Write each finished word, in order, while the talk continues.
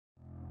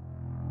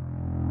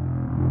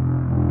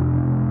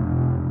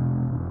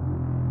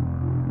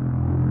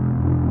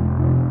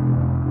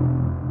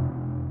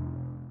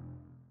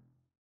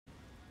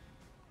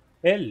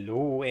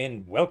Hello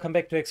and welcome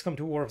back to XCOM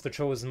 2 War of the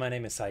Chosen. My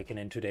name is Syken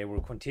and today we're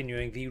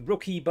continuing the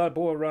rookie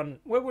Balboa run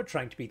where we're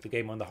trying to beat the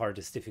game on the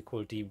hardest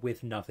difficulty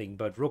with nothing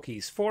but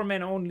rookies. 4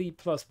 men only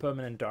plus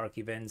permanent dark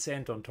events,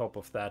 and on top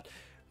of that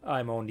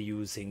I'm only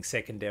using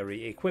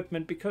secondary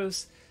equipment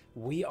because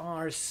we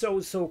are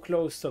so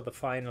close to the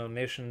final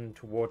mission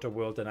to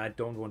Waterworld and I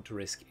don't want to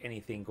risk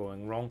anything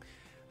going wrong.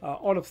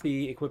 All of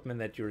the equipment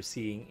that you're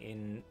seeing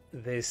in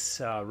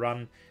this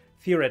run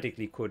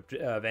theoretically could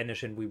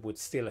vanish and we would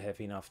still have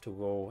enough to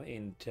go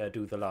and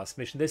do the last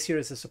mission. This here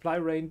is a supply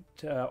raid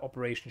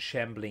Operation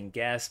Shambling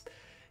Gasp,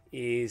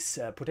 is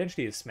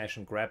potentially a smash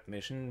and grab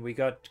mission. We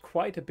got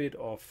quite a bit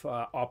of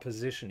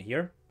opposition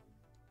here,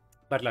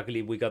 but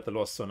luckily we got the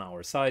loss on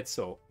our side,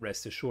 so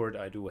rest assured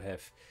I do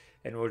have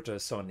an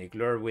ultrasonic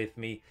lure with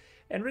me.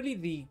 And really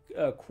the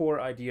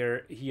core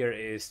idea here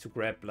is to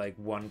grab like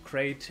one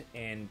crate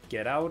and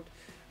get out.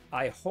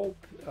 I hope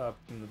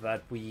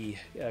that we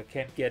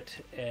can get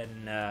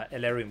an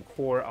Elarium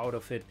core out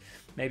of it,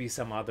 maybe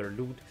some other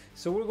loot.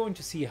 So we're going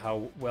to see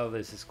how well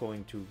this is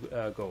going to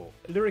go.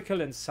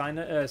 Lyrical and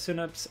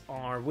Synapse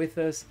are with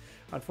us.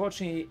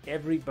 Unfortunately,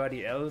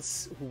 everybody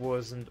else who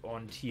wasn't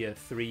on tier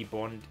 3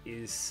 bond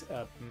is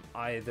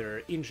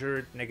either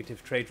injured,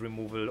 negative trait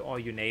removal, or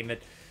you name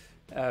it.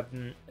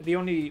 The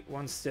only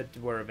ones that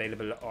were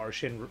available are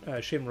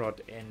Shimrod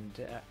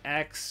and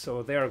Axe,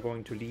 so they are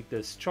going to lead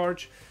this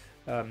charge.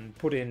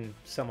 Put in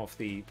some of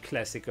the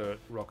classical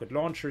rocket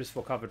launchers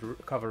for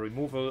cover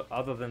removal.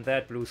 Other than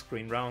that, blue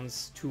screen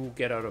rounds, 2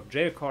 get out of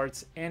jail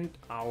cards, and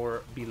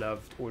our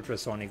beloved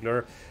ultrasonic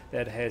lure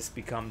that has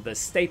become the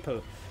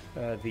staple,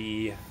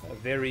 the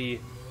very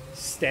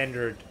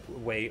standard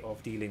way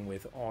of dealing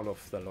with all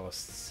of the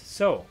losts.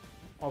 So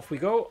off we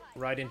go,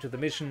 right into the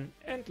mission,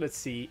 and let's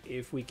see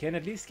if we can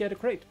at least get a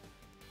crate.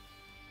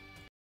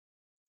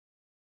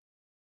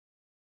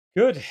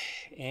 Good,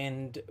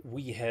 and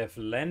we have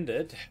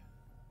landed.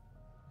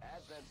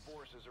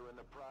 Forces are in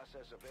the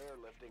process of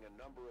airlifting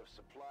a number of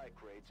supply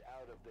crates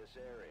out of this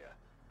area,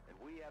 and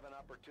we have an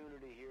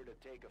opportunity here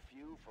to take a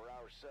few for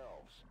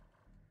ourselves.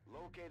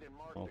 Locate and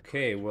mark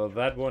okay, well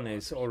that one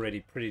is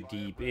already pretty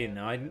deep in.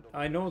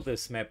 I know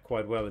this map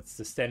quite well. It's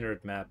the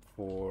standard map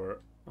for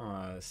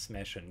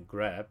smash and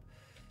grab.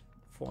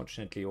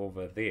 Fortunately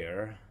over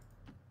there,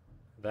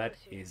 that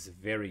is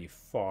very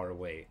far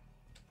away.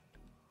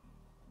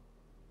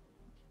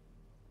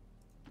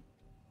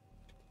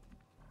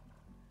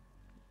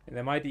 And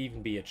there might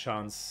even be a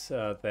chance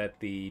that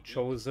the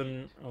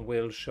Chosen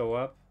will show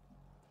up,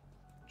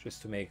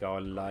 just to make our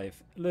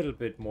life a little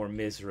bit more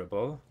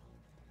miserable.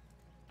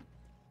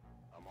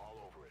 I'm all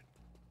over it.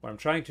 What I'm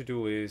trying to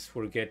do is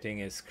we're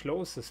getting as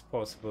close as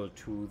possible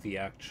to the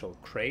actual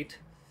crate.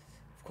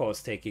 Of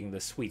course, taking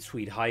the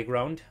sweet high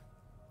ground.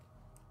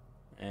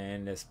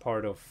 And as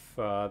part of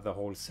the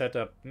whole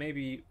setup,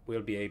 maybe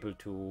we'll be able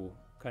to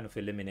kind of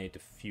eliminate a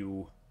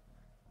few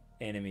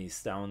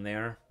enemies down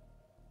there.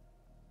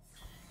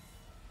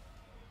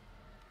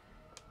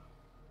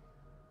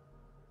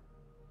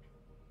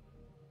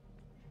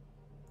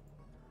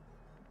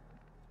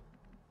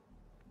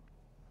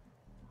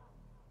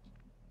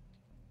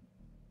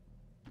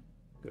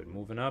 Good,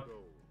 moving up.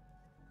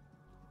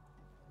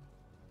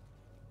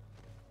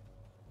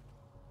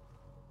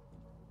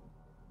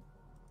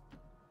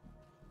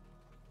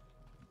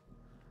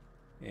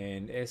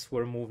 And as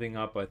we're moving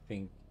up, I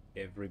think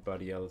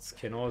everybody else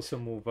can also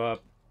move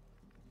up.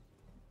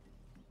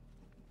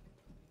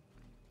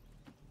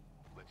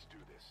 Let's do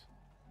this.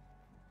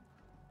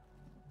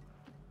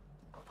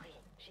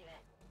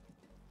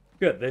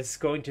 Good, this is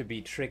going to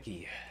be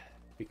tricky,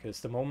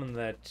 because the moment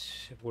that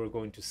we're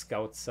going to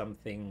scout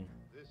something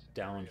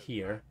down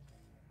here,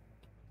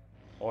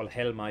 all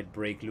hell might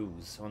break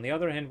loose. On the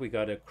other hand, we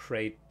got a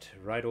crate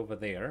right over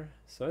there,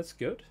 so that's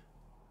good.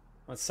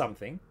 That's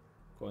something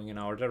going in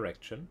our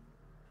direction.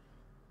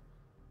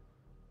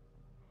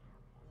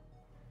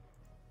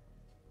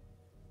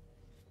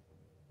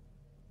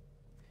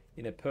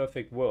 In a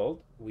perfect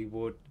world, we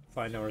would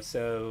find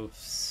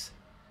ourselves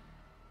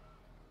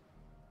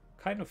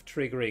kind of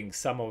triggering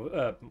some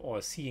of,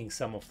 or seeing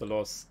some of the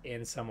loss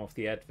and some of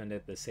the advent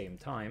at the same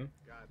time.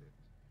 Got it.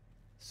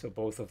 So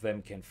both of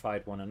them can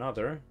fight one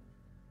another.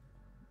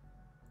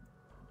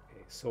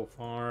 Okay, so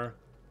far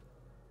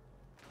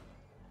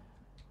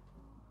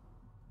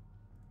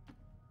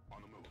On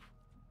the move.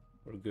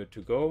 we're good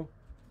to go.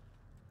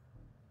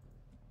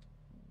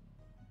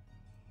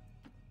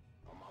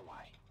 On my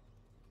way.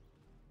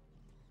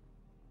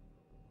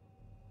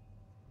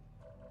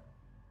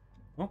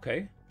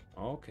 Okay,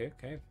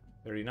 okay.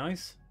 Very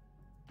nice.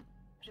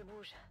 Je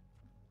bouge.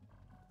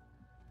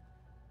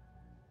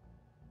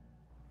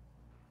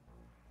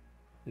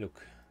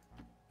 Look,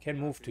 can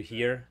move to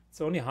here.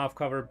 It's only half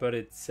cover, but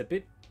it's a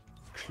bit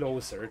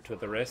closer to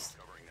the rest,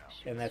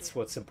 and that's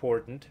what's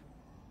important.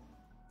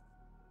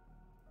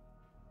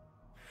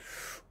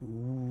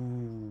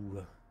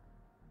 Ooh,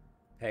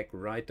 pack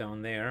right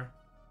down there.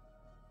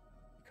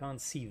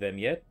 Can't see them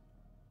yet.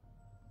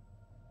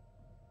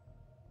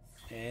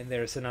 And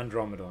there's an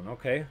Andromedon,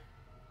 okay.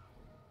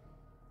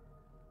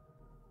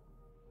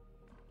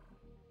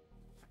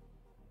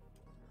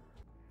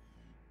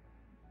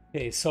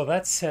 Okay, so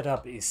that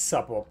setup is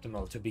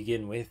suboptimal to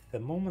begin with. The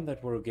moment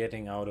that we're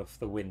getting out of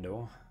the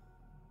window,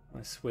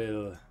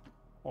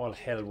 all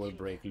hell will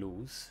break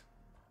loose.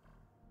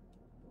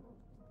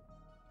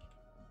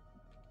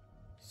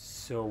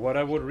 So what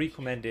I would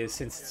recommend is,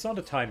 since it's not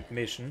a timed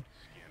mission,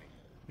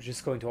 we're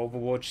just going to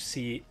Overwatch,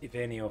 see if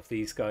any of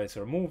these guys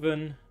are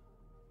moving.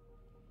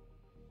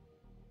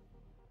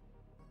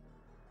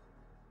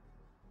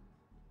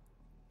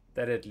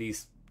 That at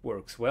least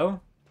works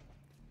well.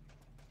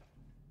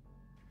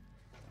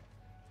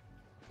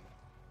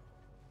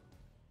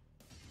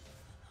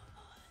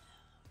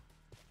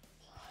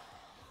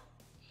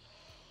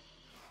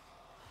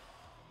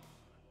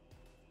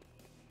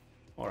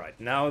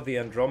 Alright, now the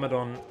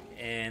Andromedon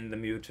and the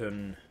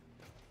Mutant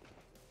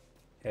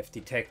have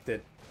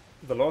detected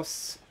the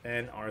loss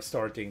and are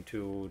starting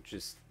to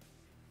just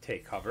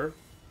take cover.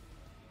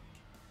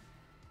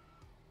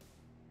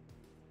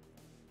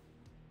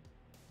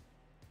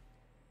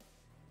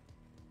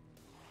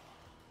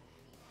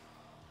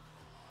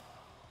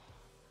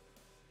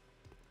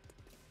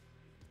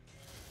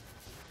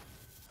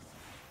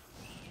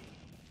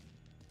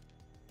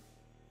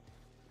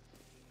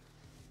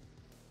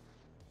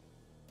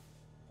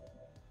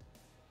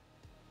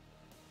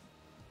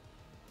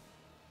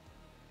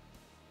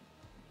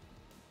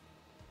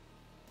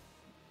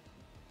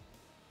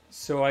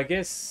 So I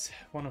guess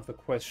one of the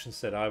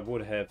questions that I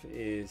would have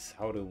is,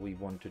 how do we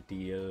want to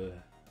deal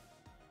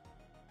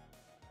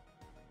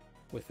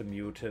with the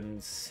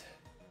mutants?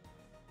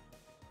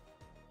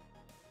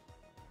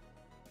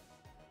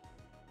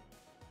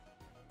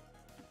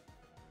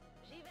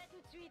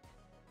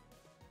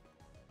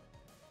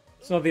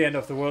 It's not the end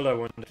of the world. I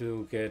want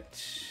to get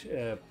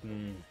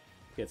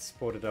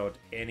spotted out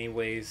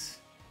anyways.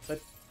 That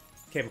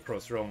came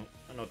across wrong.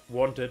 I not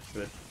wanted,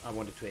 but I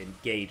wanted to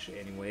engage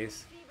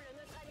anyways.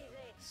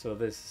 So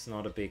this is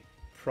not a big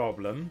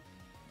problem.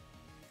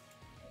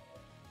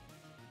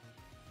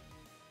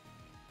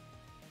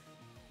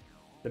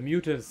 The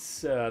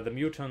mutants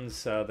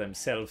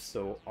themselves,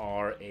 though,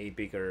 are a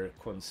bigger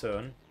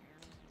concern.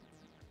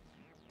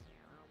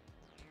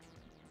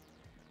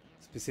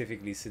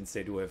 Specifically since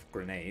they do have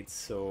grenades,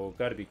 so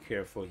gotta be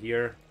careful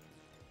here.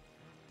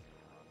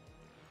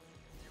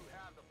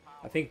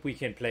 I think we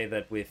can play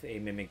that with a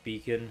Mimic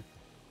Beacon.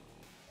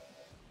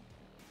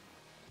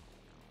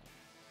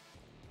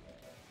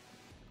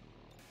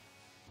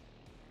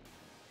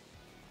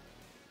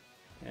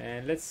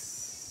 And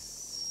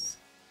let's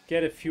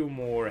get a few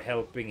more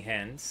helping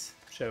hands,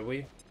 shall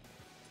we?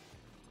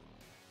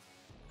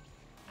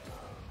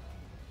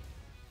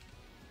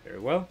 Very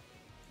well.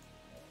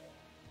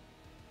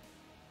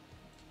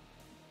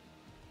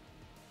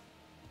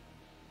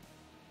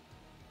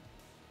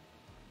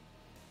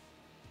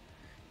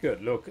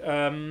 Good, look,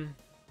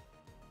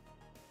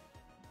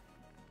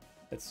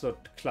 let's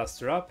not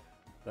cluster up.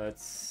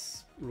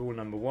 That's rule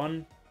number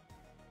 1.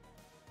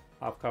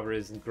 Half cover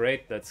isn't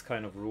great, that's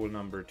kind of rule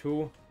number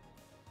 2.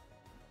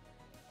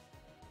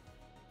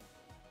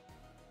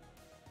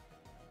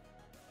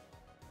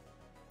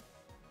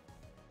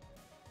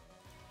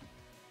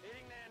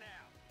 Hitting there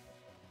now.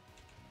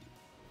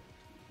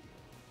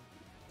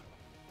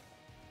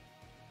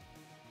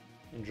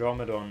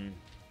 Andromedon.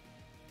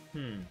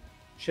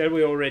 Shall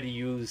we already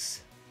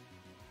use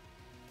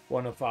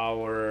one of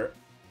our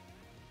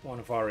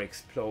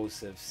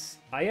explosives?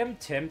 I am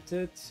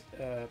tempted,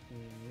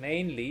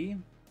 mainly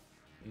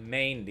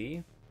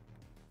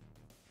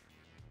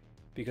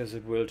because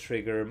it will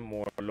trigger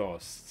more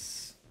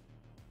losts.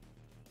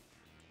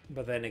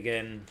 But then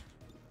again,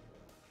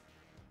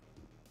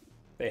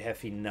 they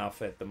have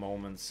enough at the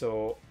moment,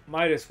 so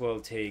might as well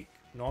take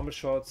normal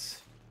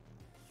shots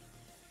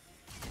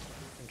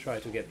and try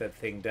to get that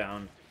thing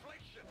down.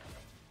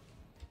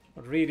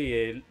 Not really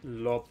a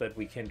lot that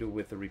we can do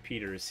with the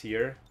repeaters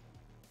here.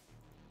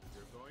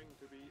 You're going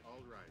to be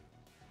all right.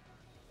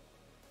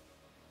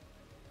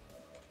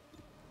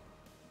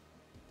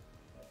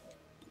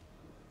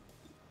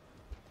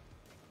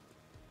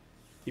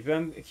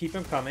 Keep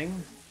them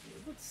coming.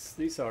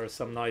 These are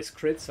some nice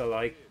crits. I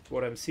like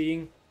what I'm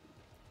seeing.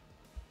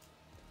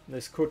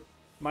 This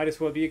might as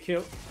well be a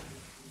kill.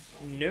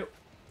 Nope,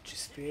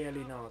 just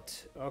barely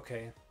not.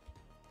 Okay.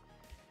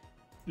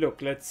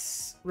 Look,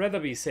 let's rather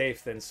be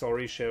safe than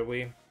sorry, shall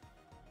we?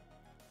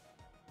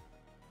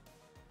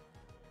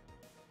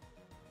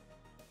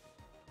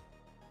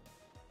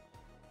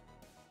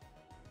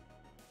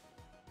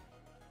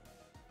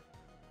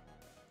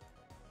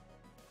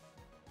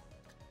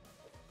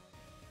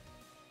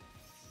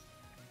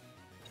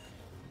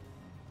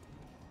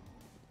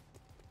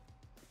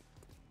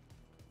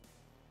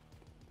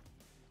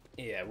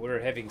 Yeah, we're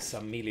having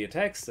some melee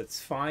attacks,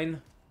 that's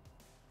fine.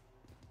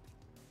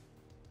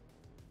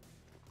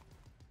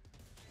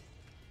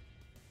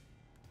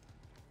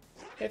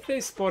 Have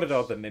they spotted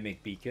out the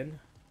Mimic Beacon?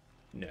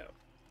 No.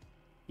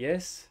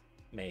 Yes?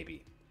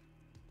 Maybe.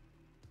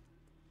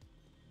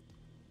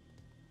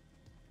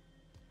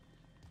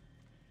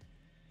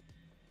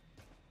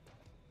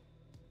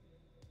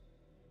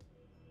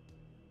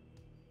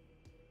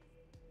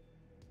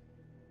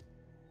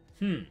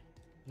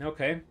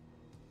 Okay.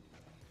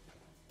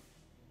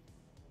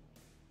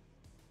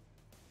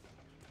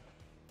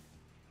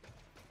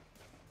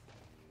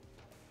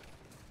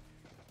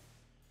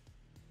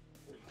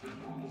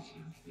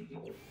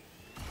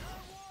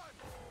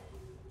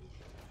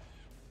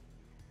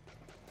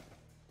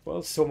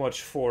 Well, so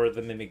much for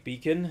the Mimic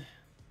Beacon.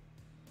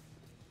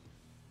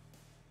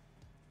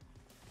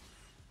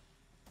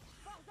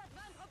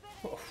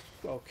 Oh,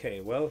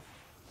 okay, well,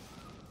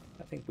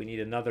 I think we need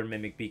another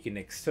Mimic Beacon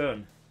next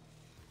turn.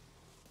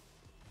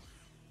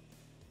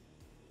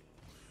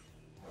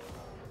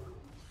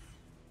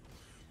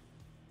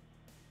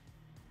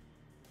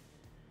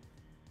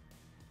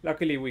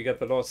 Luckily, we got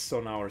the loss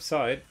on our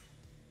side.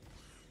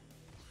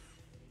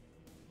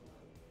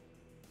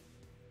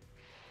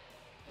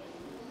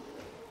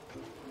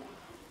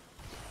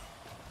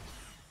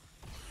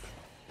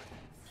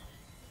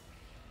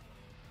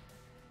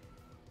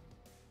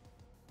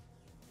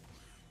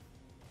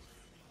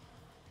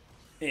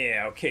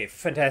 Yeah, okay,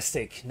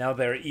 fantastic. Now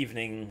they're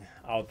evening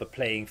out the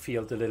playing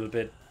field a little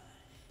bit.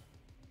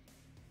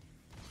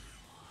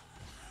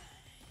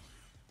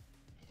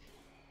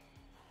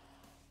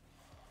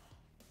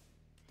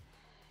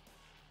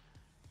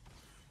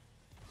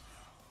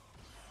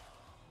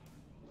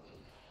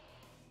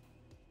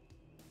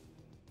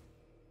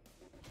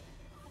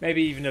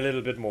 Maybe even a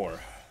little bit more.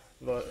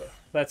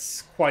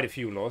 That's quite a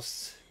few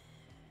lost.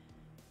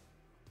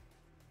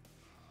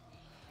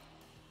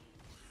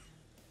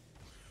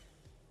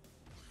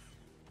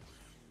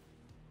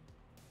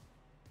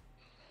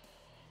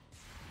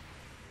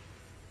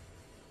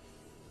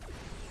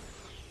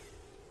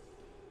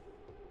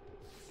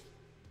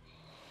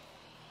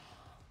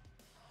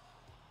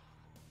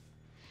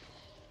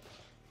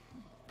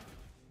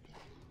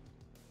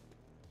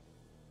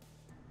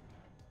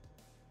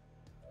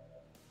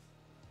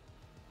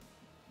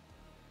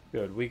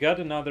 Good, we got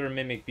another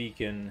Mimic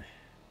Beacon.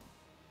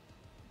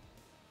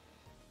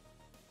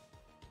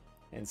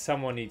 And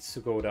someone needs to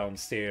go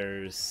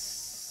downstairs.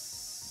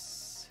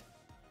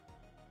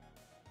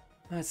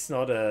 That's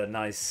not a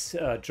nice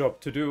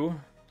job to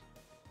do,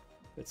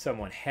 but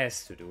someone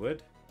has to do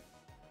it.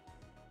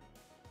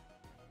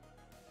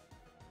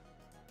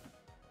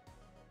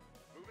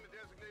 Moving to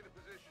designated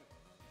position.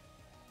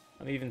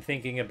 I'm even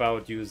thinking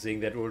about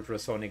using that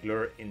ultrasonic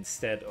lure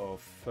instead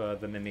of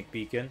the Mimic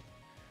Beacon.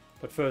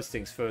 But first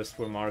things first,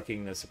 we're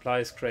marking the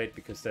supplies crate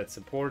because that's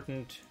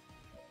important.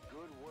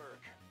 Good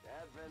work.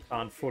 Advent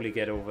Can't fully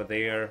get over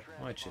there,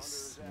 which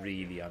is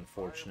really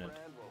unfortunate.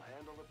 Firebrand will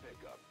handle the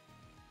pickup.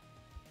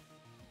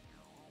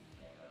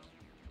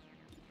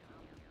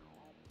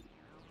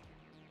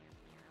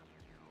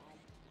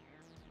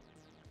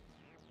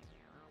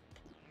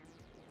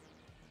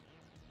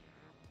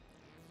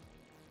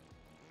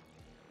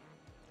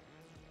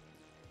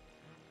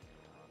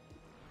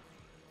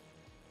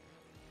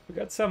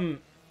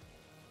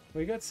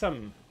 We got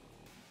some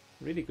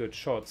really good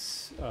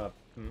shots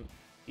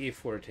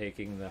if we're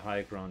taking the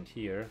high ground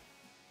here.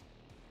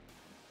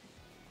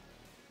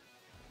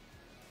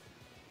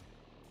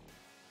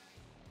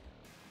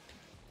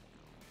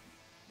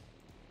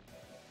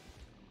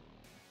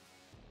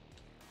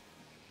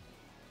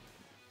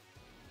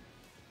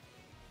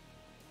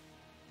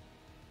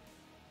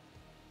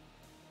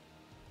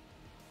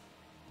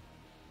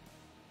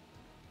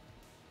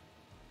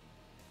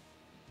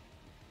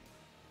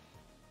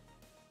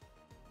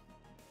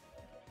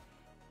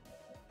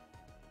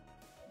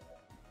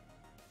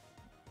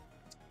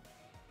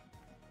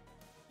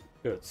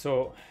 Good,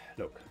 so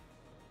look.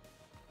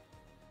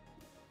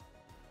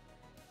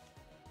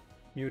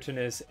 Mutant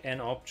is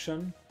an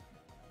option.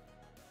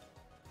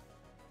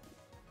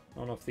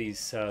 None of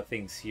these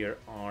things here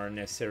are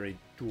necessarily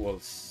dual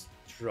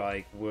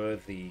strike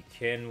worthy.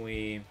 Can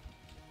we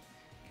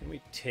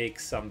take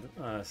some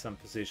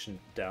position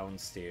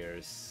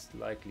downstairs?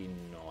 Likely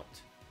not.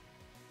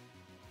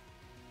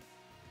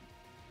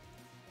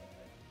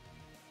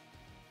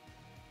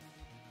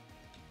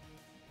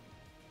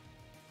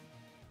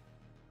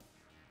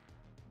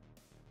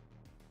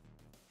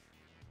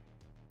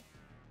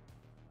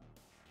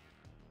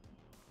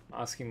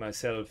 Asking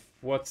myself,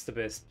 what's the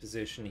best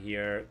position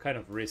here? Kind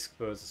of risk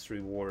versus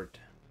reward.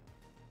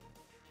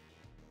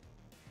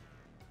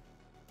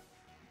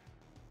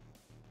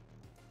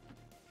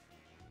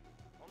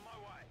 On my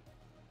way.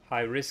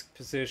 High risk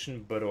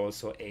position, but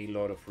also a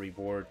lot of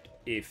reward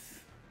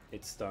if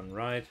it's done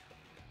right.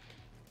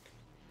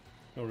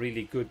 No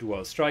really good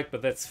dual strike,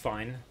 but that's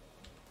fine.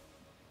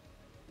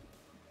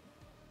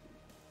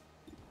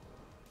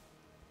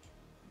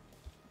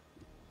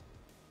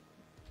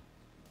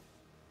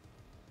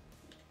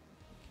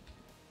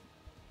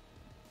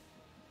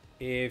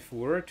 If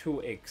we're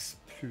to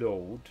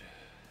explode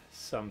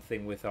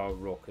something with our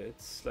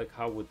rockets, like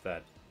how would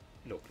that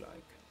look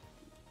like?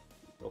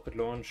 Rocket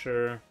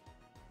launcher.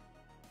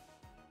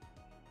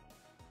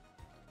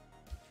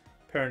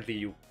 Apparently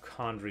you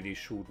can't really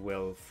shoot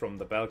well from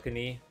the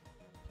balcony.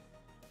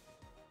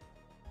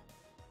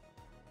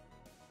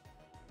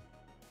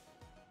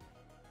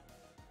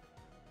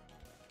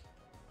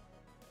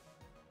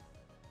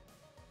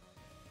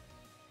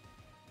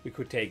 We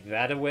could take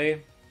that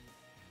away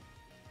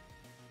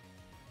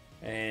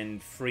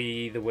and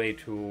free the way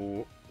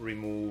to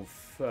remove.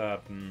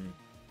 So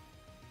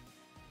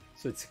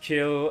it's a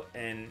kill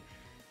and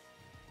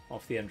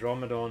of the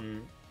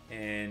Andromedon,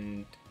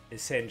 and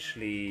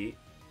essentially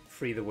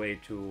free the way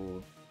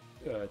to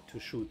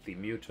shoot the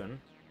mutant.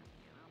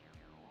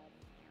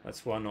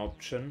 That's one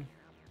option.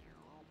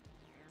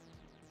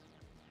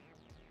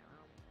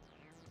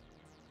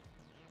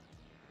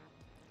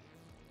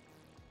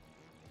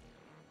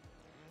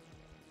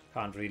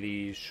 Can't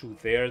really shoot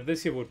there.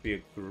 This here would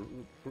be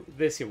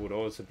this here would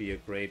also be a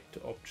great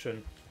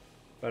option,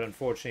 but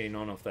unfortunately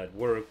none of that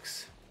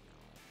works.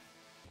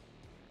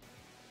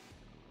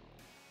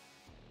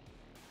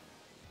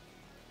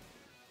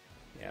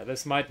 Yeah,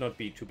 this might not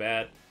be too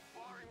bad,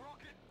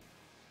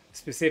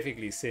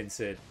 specifically since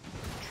it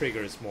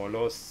triggers more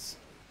loss,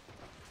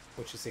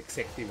 which is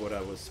exactly what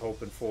I was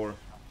hoping for.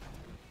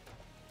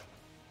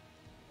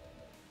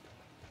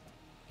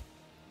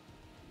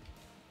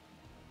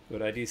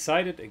 But I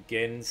decided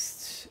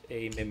against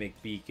a Mimic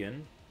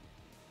Beacon.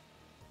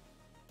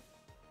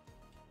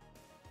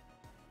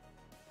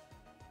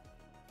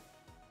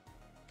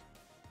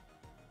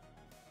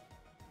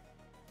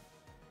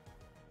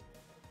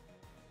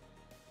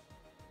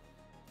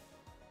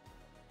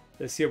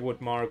 This here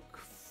would mark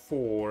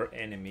 4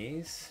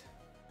 enemies.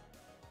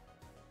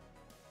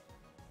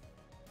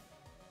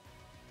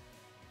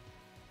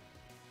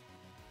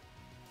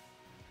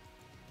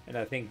 And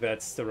I think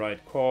that's the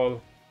right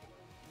call.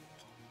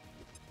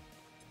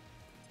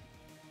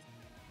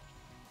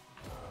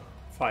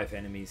 Five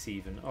enemies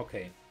even.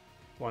 Okay.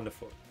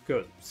 Wonderful.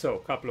 Good. So, a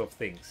couple of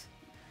things.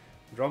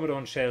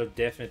 Andromedon Shell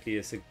definitely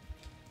is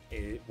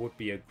it would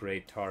be a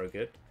great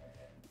target.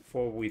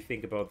 Before we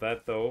think about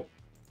that though,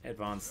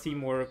 advanced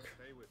teamwork.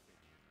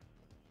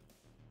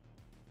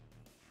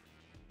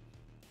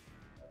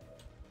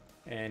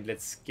 And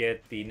let's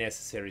get the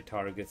necessary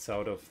targets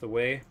out of the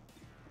way.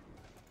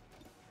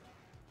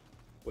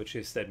 Which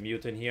is that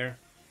mutant here.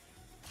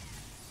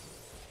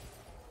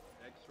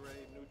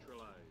 X-ray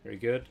neutralized. Very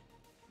good.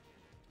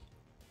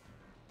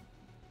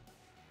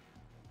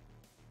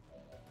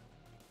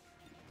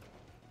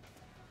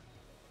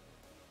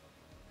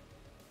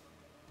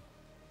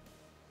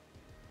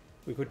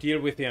 We could deal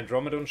with the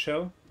Andromedon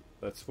shell.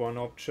 That's one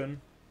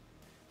option.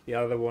 The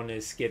other one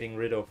is getting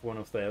rid of one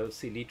of the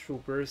elite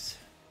troopers.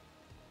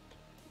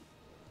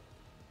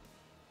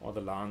 Or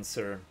the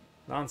Lancer.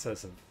 Lancer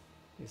is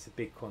a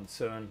big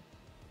concern.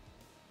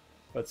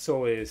 But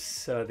so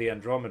is the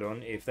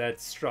Andromedon. If that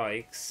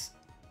strikes,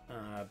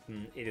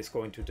 it is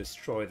going to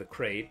destroy the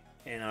crate.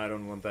 And I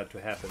don't want that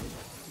to happen,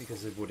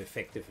 because it would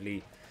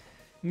effectively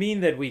mean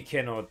that we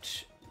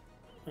cannot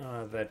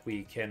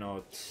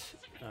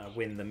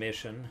win the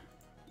mission.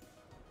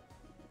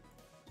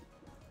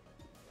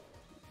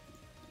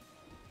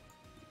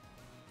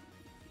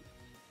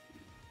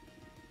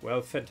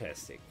 Well,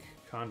 fantastic.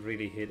 Can't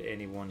really hit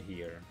anyone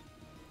here.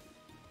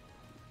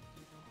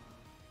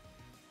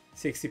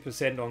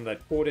 60% on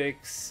that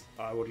Codex.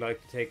 I would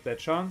like to take that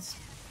chance.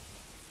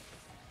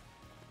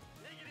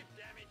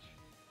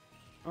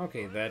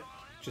 Okay, that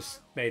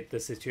just made the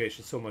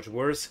situation so much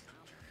worse.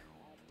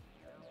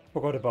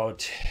 Forgot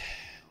about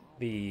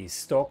the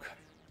stock.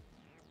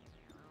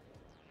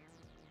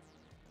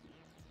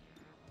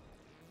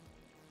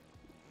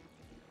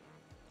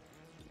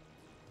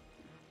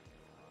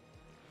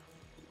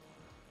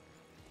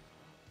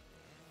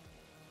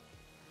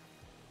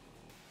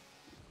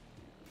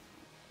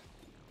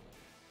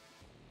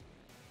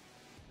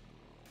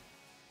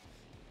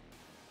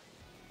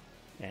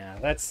 Yeah,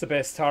 that's the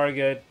best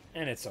target,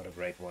 and it's not a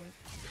great one.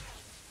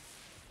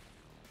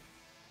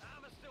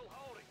 Armor still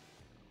holding.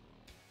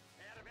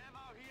 Out of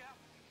ammo here.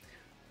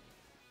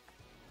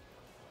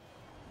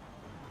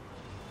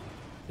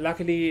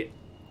 Luckily,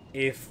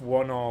 if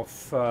one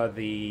of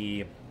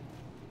the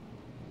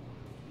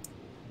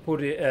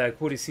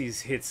Codices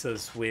hits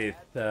us with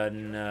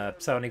a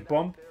psionic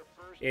bomb,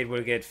 it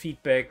will get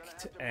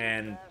feedbacked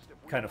and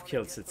kind of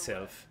kills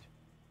itself.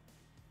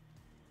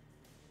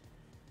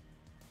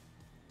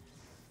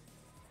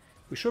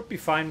 We should be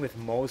fine with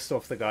most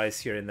of the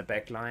guys here in the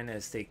back line,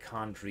 as they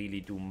can't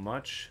really do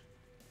much,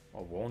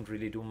 or won't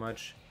really do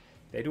much.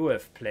 They do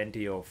have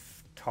plenty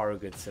of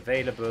targets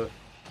available,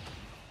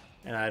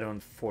 and I don't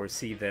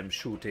foresee them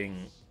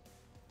shooting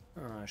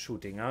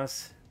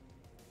us.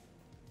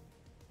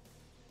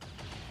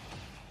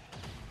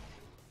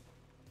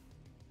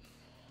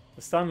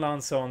 The Stun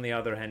Lancer, on the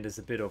other hand, is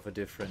a bit of a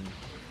different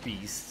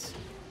beast.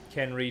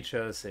 Can reach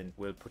us and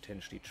will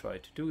potentially try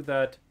to do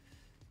that.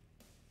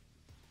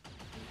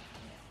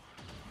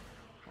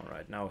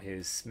 Alright, now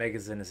his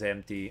magazine is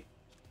empty.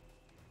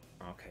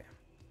 Okay.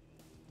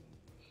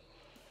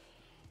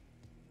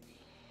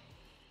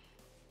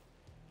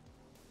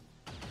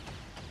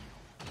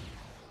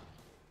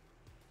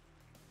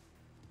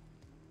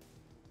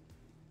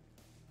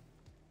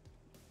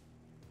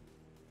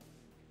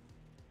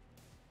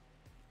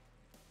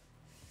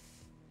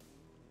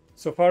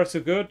 So far, so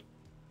good.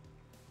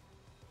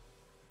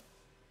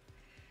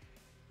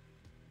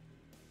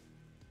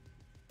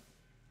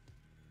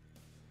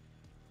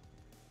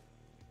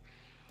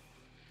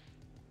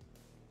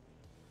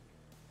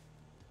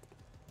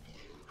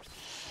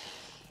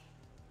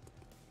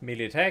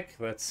 melee attack,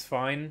 that's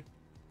fine.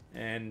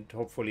 And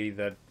hopefully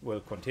that will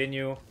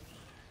continue.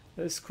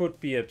 This could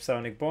be a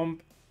psionic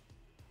bomb.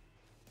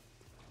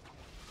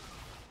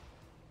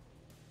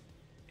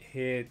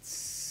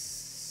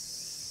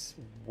 Hits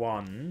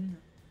 1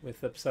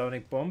 with the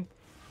psionic bomb.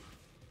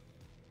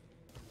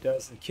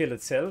 Doesn't kill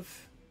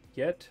itself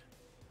yet.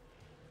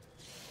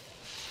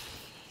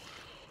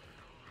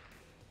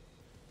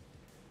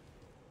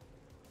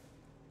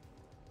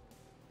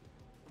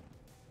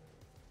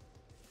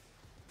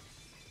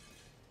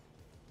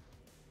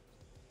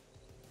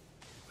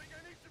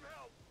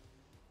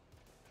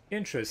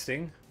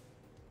 Interesting.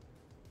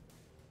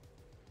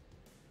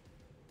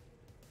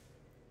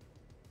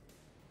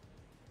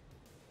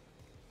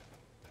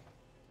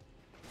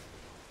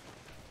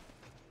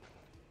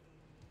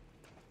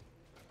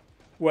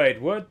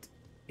 Wait, what?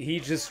 He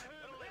just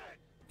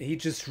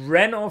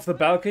ran off the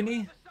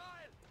balcony?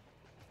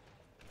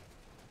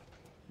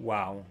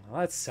 Wow,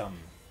 that's some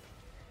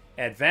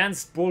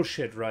advanced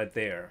bullshit right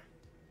there.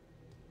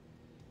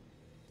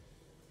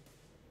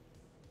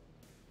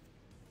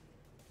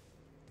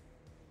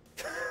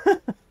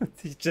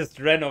 He just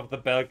ran off the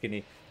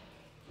balcony.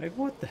 Like,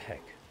 what the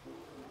heck?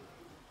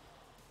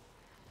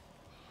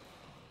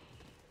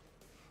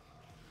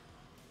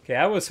 Okay,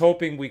 I was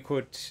hoping we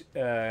could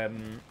get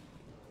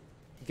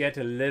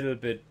a little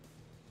bit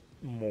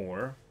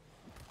more.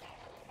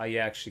 I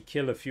actually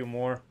kill a few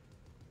more.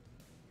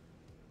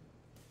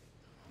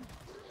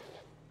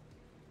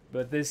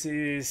 But this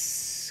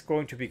is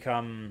going to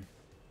become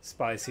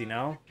spicy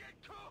now.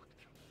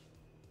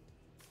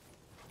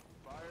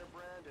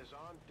 Firebrand is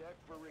on deck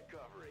for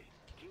recovery.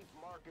 Keep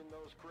marking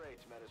those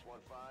crates, Menace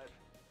 1-5.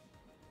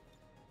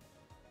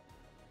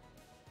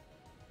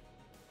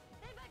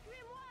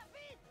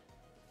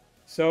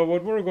 So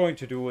what we're going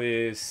to do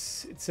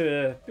is, it's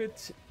a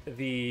bit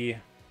the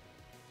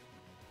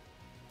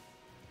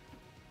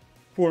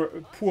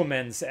poor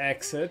man's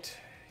exit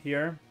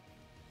here.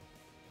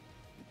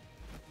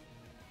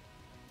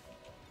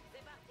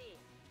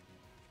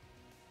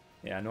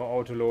 Yeah, no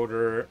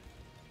autoloader.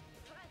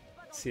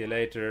 See you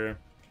later.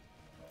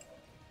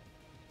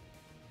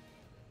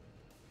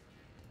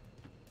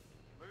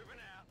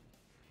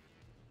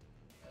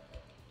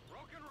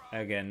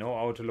 Again, no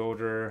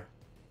autoloader.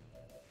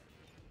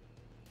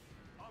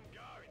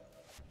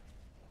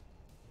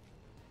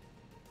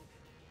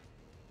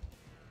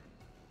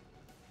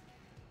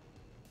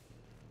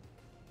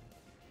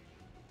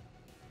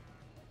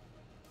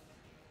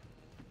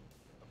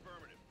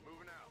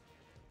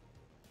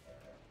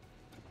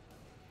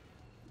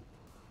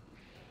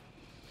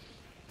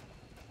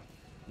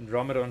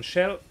 Andromedon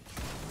shell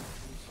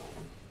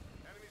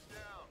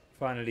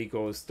finally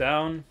goes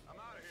down. I'm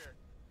out of here.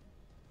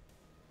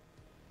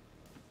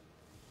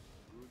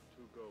 Good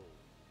to go.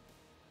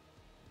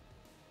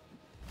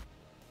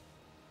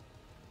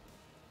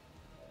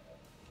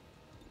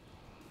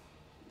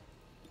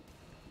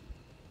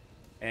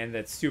 And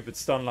that stupid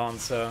stun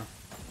lancer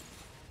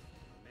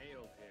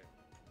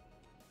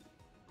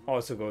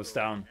also goes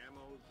down.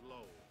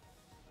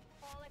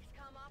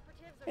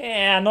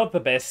 Yeah, not the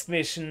best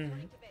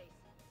mission.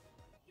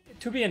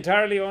 To be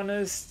entirely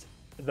honest,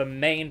 the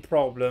main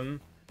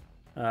problem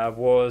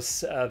was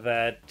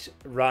that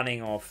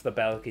running off the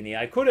balcony.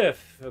 I could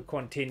have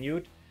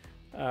continued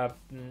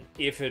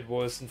if it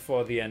wasn't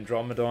for the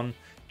Andromedon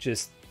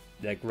just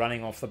like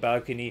running off the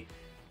balcony.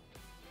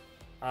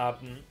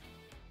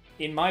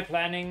 In my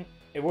planning,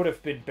 it would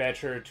have been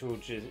better to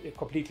just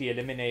completely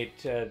eliminate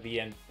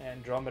the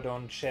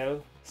Andromedon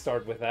shell,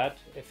 start with that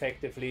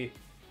effectively,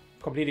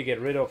 completely get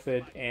rid of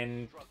it,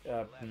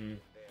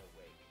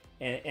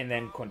 and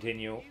then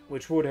continue,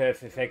 which would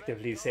have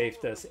effectively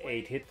saved us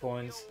 8 hit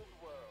points,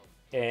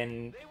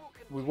 and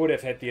we would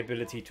have had the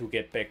ability to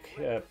get back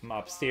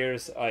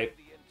upstairs. I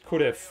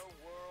could have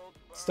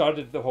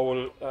started the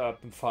whole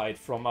fight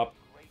from up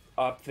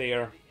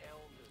there,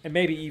 and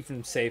maybe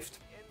even saved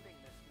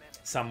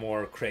some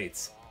more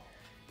crates.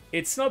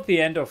 It's not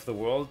the end of the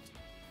world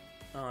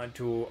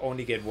to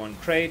only get 1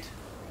 crate.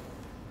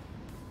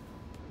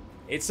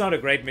 It's not a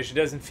great mission, it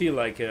doesn't feel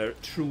like a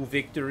true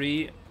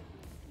victory.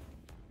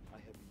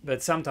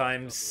 But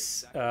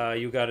sometimes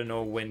you gotta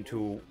know when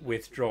to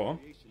withdraw.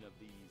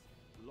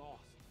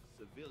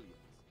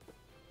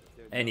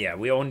 And yeah,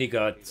 we only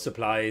got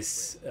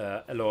supplies,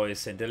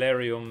 alloys and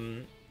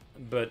delirium,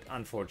 but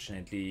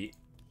unfortunately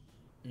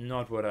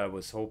not what I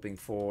was hoping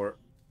for.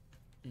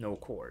 No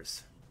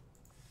cores.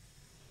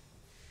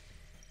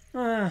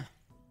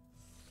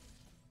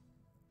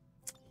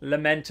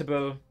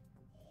 Lamentable.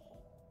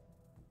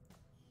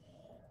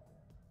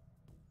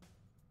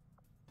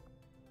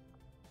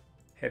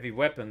 Heavy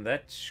weapon,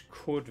 that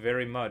could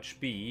very much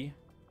be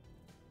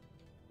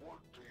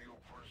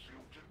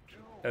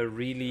a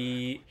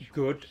really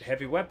good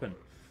heavy weapon.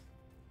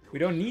 We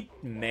don't need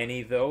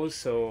many though,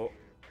 so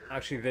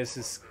actually this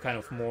is kind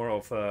of more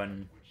of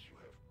a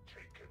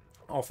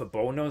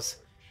bonus.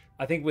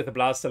 I think with the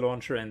blaster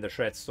launcher and the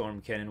shred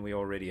storm cannon we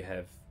already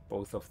have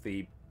both of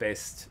the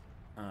best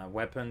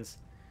weapons,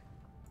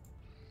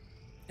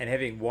 and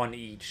having 1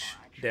 each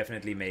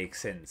definitely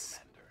makes sense.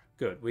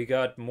 Good, we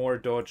got more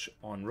dodge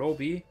on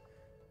Roby,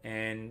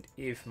 and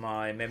if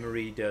my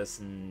memory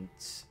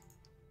doesn't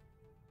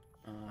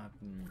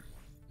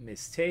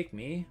mistake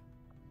me,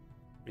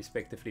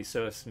 respectively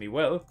serves me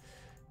well,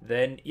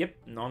 then yep,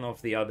 none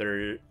of the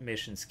other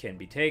missions can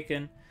be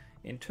taken.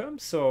 In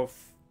terms of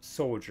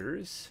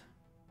soldiers,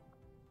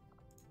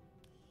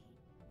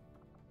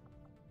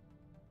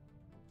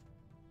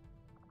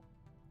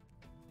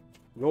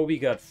 Roby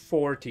got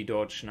 40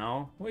 dodge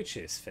now, which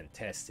is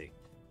fantastic.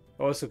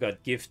 Also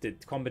got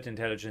gifted combat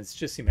intelligence.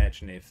 Just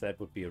imagine if that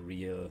would be a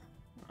real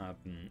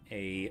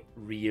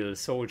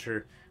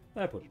soldier.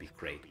 That would be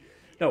great.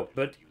 No,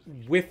 but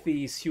with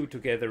these two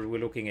together,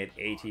 we're looking at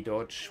 80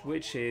 dodge,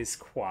 which is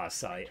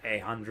quasi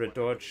 100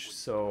 dodge.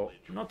 So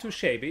not too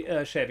shabby.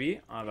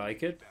 I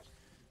like it.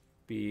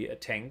 Be a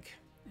tank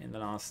in the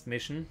last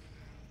mission.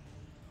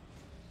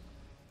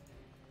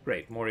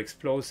 Great, more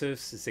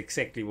explosives is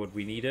exactly what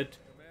we needed.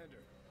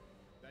 Commander,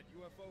 that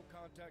UFO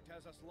contact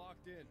has us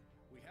locked in.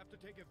 We have to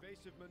take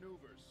evasive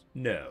maneuvers.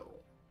 No.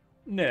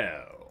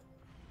 No.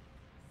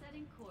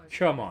 Setting course.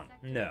 Come on,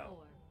 Sector no. 4,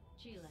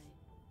 Chile.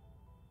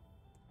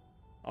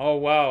 Oh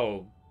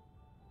wow.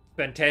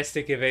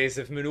 Fantastic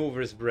evasive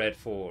maneuvers,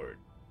 Bradford.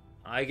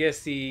 I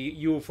guess the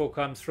UFO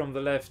comes from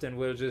the left and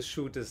will just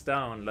shoot us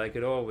down like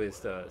it always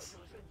does.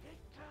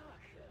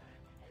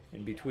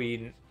 In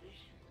between,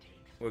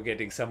 we're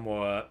getting some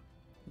more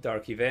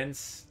dark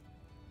events.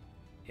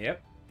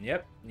 Yep.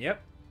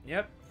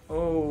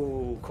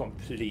 Oh,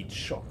 complete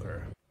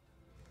shocker.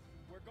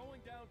 We're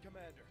going down,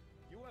 Commander.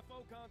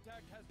 UFO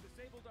contact has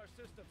disabled our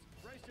systems.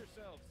 Brace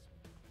yourselves.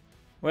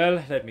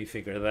 Well, let me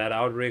figure that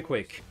out real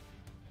quick.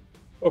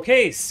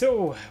 Okay,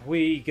 so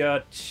we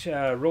got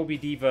Roby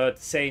Diva,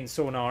 Sane,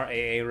 Sonar,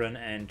 Aaron,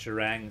 and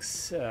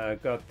Tarangs.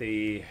 Got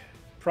the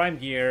prime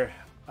gear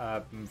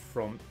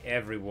from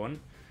everyone.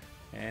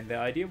 And the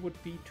idea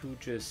would be to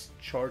just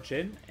charge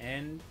in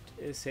and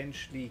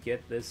essentially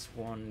get this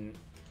one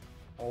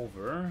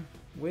over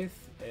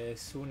with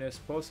as soon as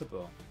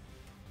possible.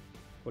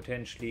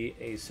 Potentially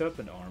a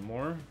Serpent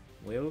Armor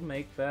will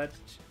make that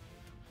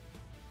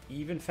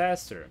even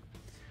faster.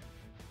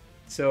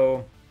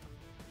 So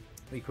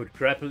we could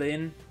grapple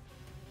in,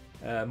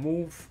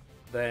 move,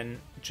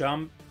 then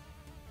jump,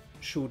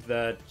 shoot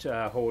that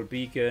whole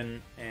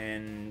beacon,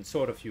 and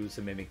sort of use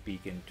the Mimic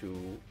Beacon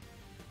to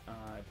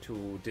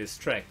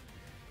distract.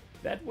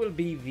 That will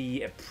be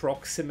the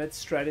approximate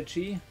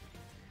strategy.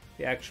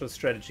 The actual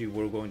strategy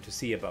we're going to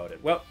see about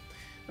it. Well,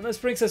 and this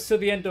brings us to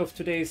the end of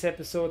today's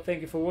episode.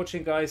 Thank you for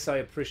watching, guys. I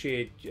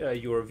appreciate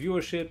your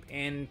viewership,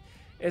 and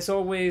as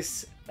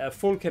always, a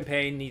full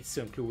campaign needs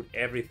to include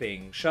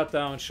everything.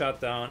 Shutdown,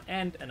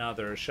 and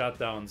another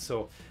shutdown.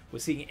 So we're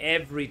seeing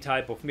every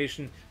type of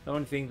mission. The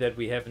only thing that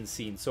we haven't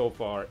seen so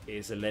far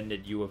is a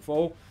landed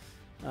UFO.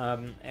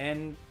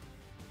 And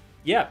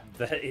yeah,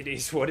 it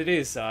is what it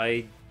is.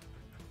 I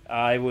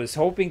was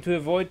hoping to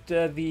avoid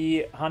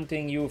the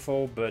hunting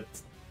UFO, but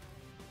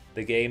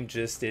the game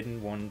just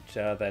didn't want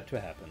that to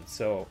happen.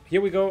 So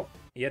here we go,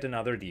 yet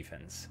another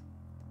defense.